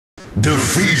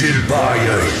Defeated by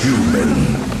a human.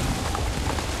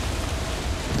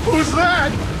 Who's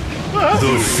that?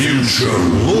 The future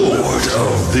lord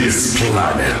of this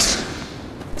planet.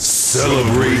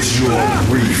 Celebrate your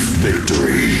brief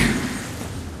victory.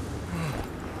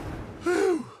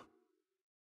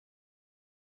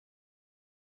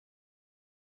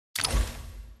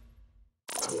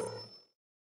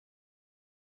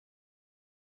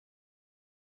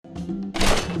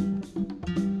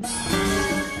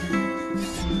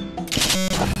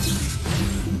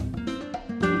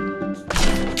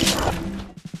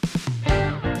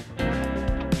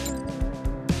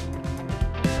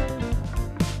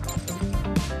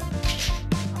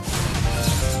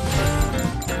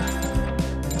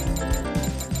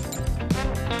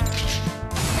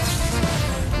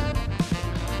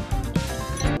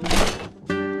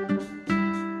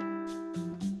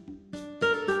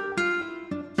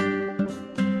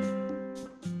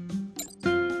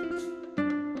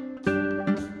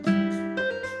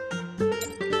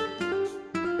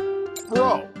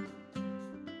 Bro,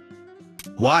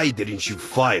 Why didn't you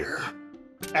fire?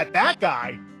 at that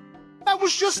guy? That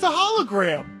was just a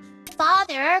hologram.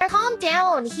 Father, calm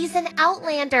down. He's an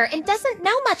outlander and doesn't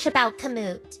know much about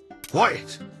Kamut.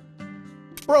 Quiet!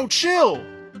 Bro, chill.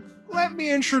 Let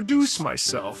me introduce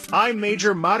myself. I'm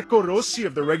Major Marco Rossi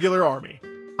of the Regular Army.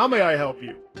 How may I help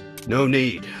you? No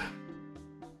need.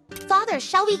 Father,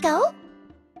 shall we go?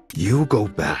 You go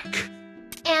back.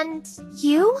 And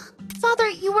you? Father,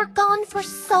 you were gone for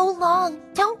so long.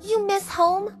 Don't you miss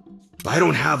home? I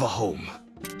don't have a home.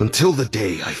 Until the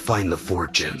day I find the 4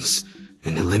 gems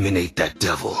and eliminate that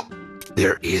devil,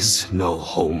 there is no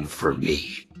home for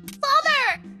me.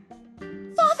 Father!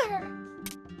 Father!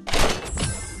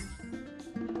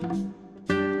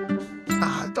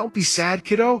 Don't be sad,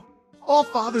 kiddo. All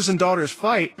fathers and daughters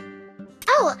fight.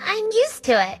 Oh, I'm used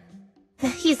to it.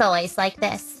 He's always like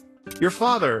this. Your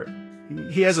father,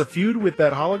 he has a feud with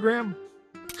that hologram?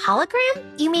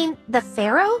 Hologram? You mean the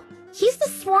Pharaoh? He's the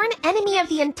sworn enemy of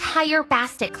the entire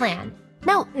Bastet clan.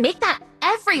 No, make that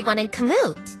everyone in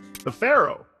Kamut. The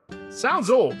Pharaoh? Sounds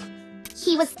old.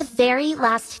 He was the very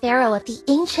last pharaoh of the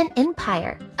ancient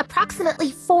empire,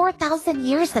 approximately 4,000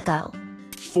 years ago.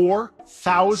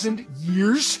 4,000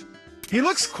 years? He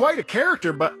looks quite a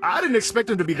character, but I didn't expect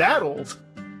him to be that old.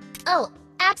 Oh,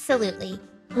 absolutely.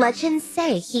 Legends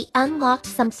say he unlocked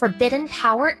some forbidden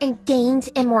power and gained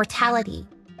immortality.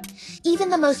 Even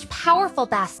the most powerful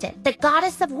Bastet, the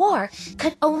goddess of war,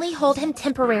 could only hold him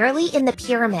temporarily in the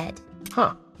pyramid.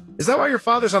 Huh. Is that why your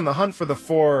father's on the hunt for the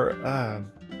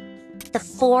The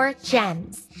 4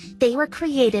 gems. They were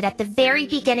created at the very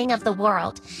beginning of the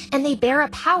world, and they bear a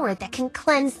power that can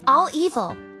cleanse all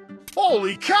evil.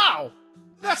 Holy cow!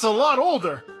 That's a lot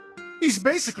older. He's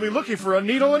basically looking for a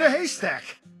needle in a haystack.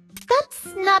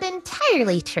 That's not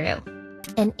entirely true.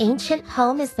 An ancient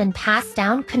poem has been passed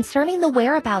down concerning the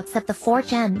whereabouts of the 4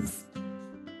 gems.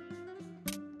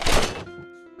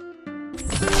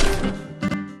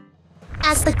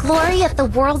 As the glory of the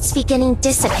world's beginning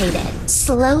dissipated,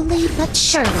 slowly but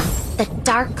surely, the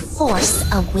dark force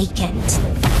awakened.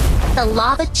 The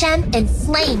lava gem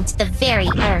inflamed the very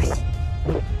earth.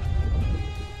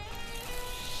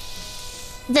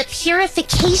 The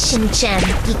purification gem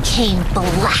became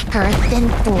blacker than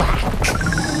black.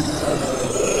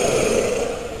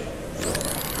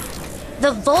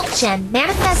 The Volt gem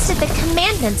manifested the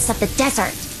commandments of the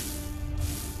desert.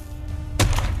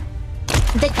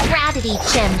 The gravity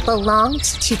gem belonged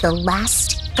to the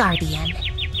last guardian.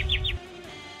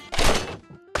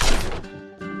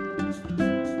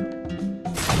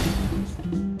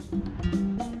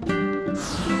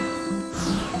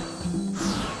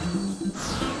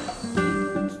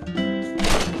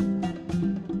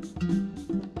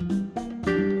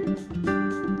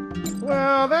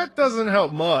 Well, that doesn't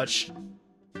help much.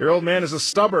 Your old man is a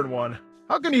stubborn one.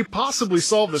 How can he possibly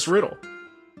solve this riddle?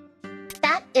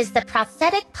 That is the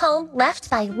prophetic poem left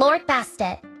by Lord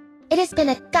Bastet. It has been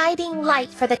a guiding light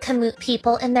for the Kamut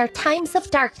people in their times of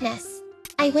darkness.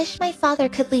 I wish my father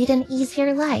could lead an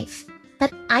easier life,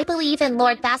 but I believe in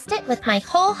Lord Bastet with my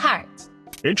whole heart.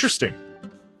 Interesting.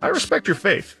 I respect your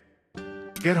faith.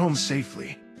 Get home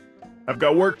safely. I've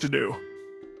got work to do.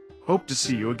 Hope to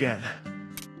see you again.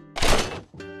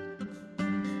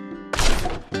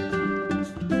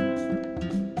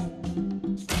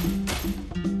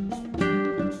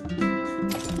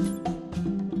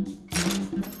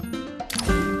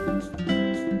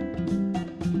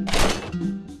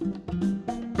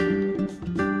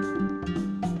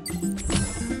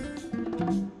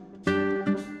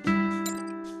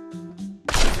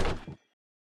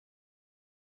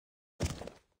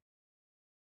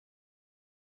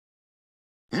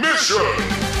 Mission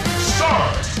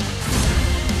start!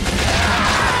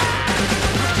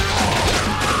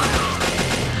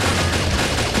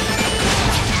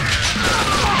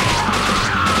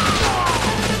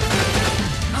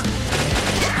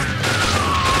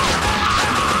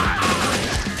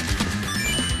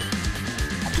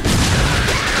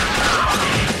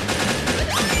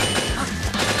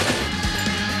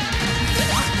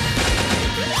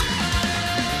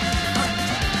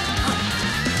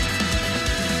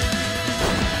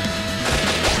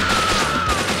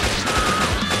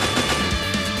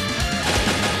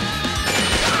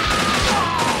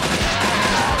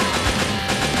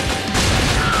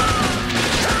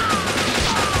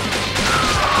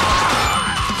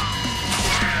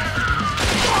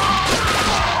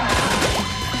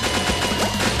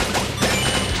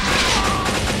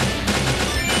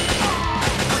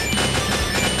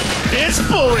 It's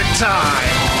bullet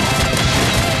time!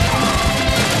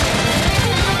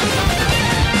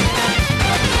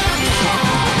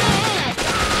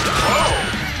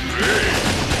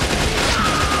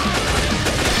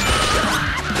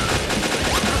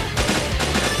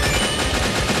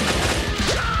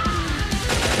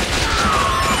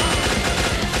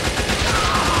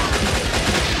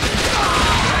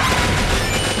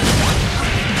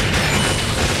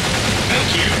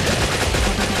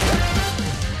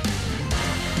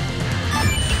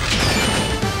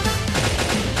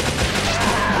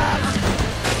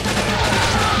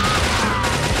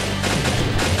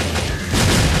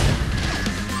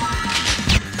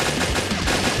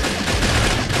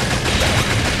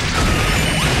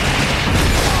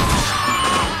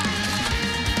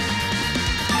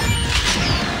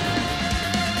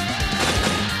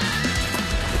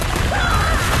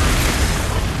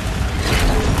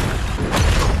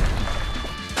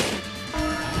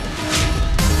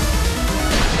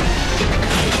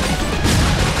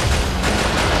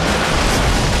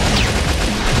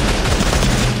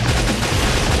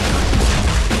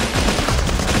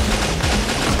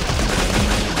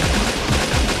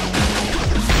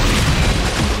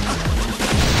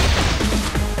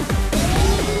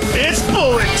 It's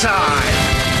bullet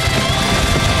time!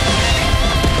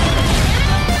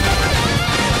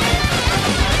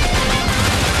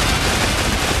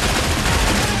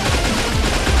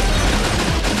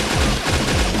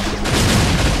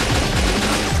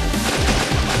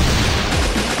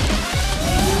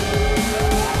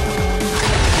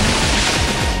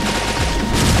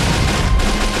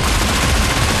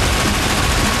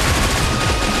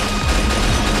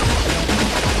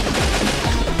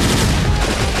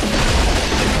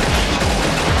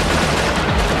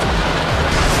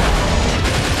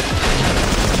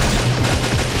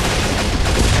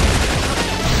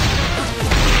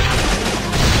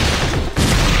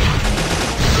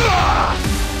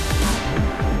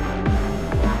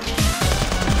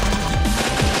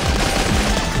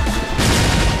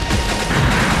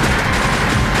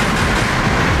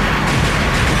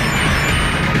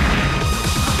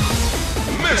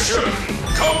 Mission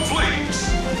complete!